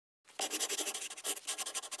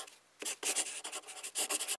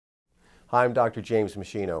Hi, I'm Dr. James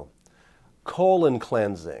Machino. Colon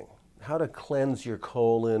cleansing. How to cleanse your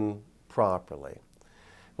colon properly.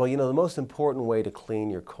 Well, the most important way to clean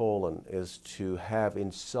your colon is to have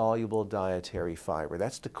insoluble dietary fiber.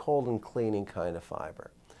 That's the colon cleaning kind of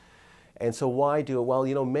fiber. And so why do it?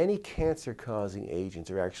 Well, many cancer-causing agents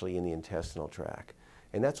are actually in the intestinal tract.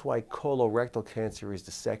 And that's why colorectal cancer is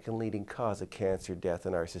the second leading cause of cancer death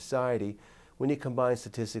in our society when you combine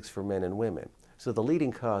statistics for men and women. So the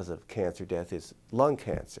leading cause of cancer death is lung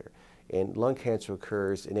cancer. And lung cancer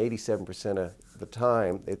occurs in 87% of the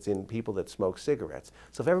time, it's in people that smoke cigarettes.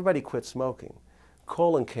 So if everybody quit smoking,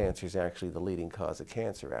 colon cancer is actually the leading cause of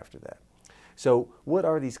cancer after that. So what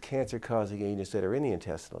are these cancer-causing agents that are in the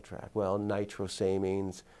intestinal tract? Well,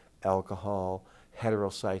 nitrosamines, alcohol,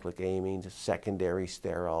 heterocyclic amines, secondary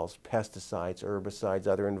sterols, pesticides, herbicides,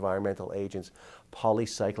 other environmental agents,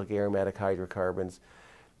 polycyclic aromatic hydrocarbons.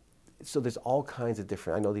 So there's all kinds of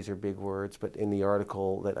different, I know these are big words, but in the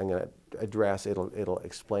article that I'm going to address, it'll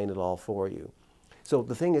explain it all for you. So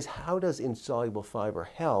the thing is, how does insoluble fiber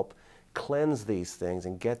help cleanse these things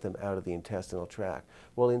and get them out of the intestinal tract?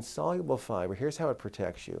 Well, insoluble fiber, here's how it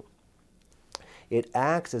protects you. It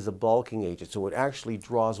acts as a bulking agent, so it actually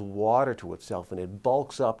draws water to itself and it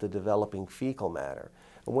bulks up the developing fecal matter.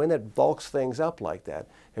 And when it bulks things up like that,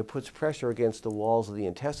 it puts pressure against the walls of the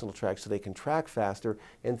intestinal tract so they contract faster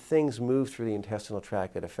and things move through the intestinal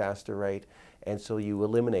tract at a faster rate, and so you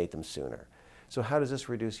eliminate them sooner. So how does this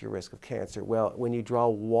reduce your risk of cancer? Well, when you draw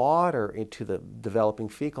water into the developing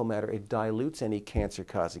fecal matter, it dilutes any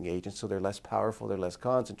cancer-causing agents, so they're less powerful, they're less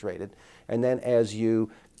concentrated. And then as you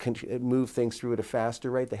move things through at a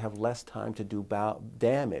faster rate, they have less time to do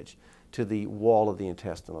damage to the wall of the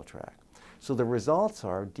intestinal tract. So the results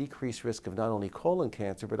are decreased risk of not only colon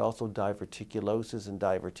cancer, but also diverticulosis and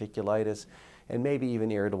diverticulitis, and maybe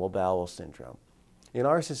even irritable bowel syndrome. In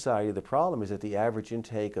our society, the problem is that the average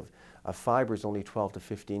intake of fiber is only 12 to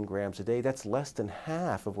 15 grams a day. That's less than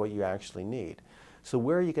half of what you actually need. So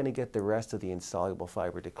where are you going to get the rest of the insoluble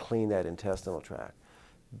fiber to clean that intestinal tract?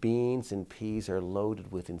 Beans and peas are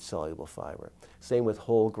loaded with insoluble fiber. Same with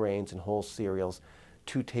whole grains and whole cereals.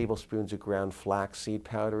 2 tablespoons of ground flaxseed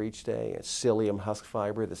powder each day, psyllium husk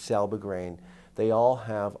fiber, the selba grain. They all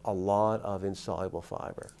have a lot of insoluble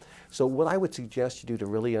fiber. So what I would suggest you do to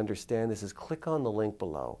really understand this is click on the link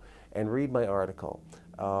below and read my article,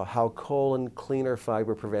 How Colon Cleaner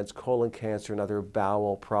Fiber Prevents Colon Cancer and Other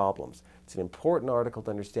Bowel Problems. It's an important article to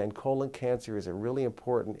understand. Colon cancer is a really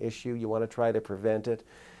important issue. You want to try to prevent it,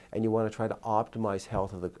 and you want to try to optimize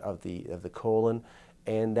health of the colon.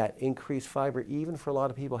 And that increased fiber, even for a lot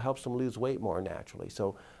of people, helps them lose weight more naturally.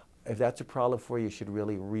 So if that's a problem for you, you should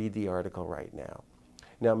really read the article right now.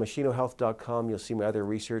 Now, at machinohealth.com, you'll see my other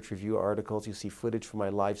research review articles. You'll see footage from my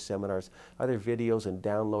live seminars, other videos and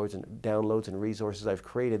downloads and resources I've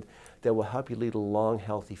created that will help you lead a long,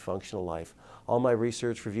 healthy, functional life. All my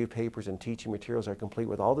research review papers and teaching materials are complete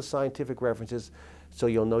with all the scientific references, so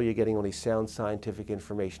you'll know you're getting only sound scientific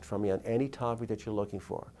information from me on any topic that you're looking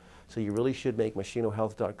for. So you really should make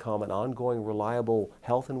machinohealth.com an ongoing, reliable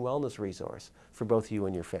health and wellness resource for both you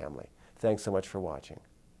and your family. Thanks so much for watching.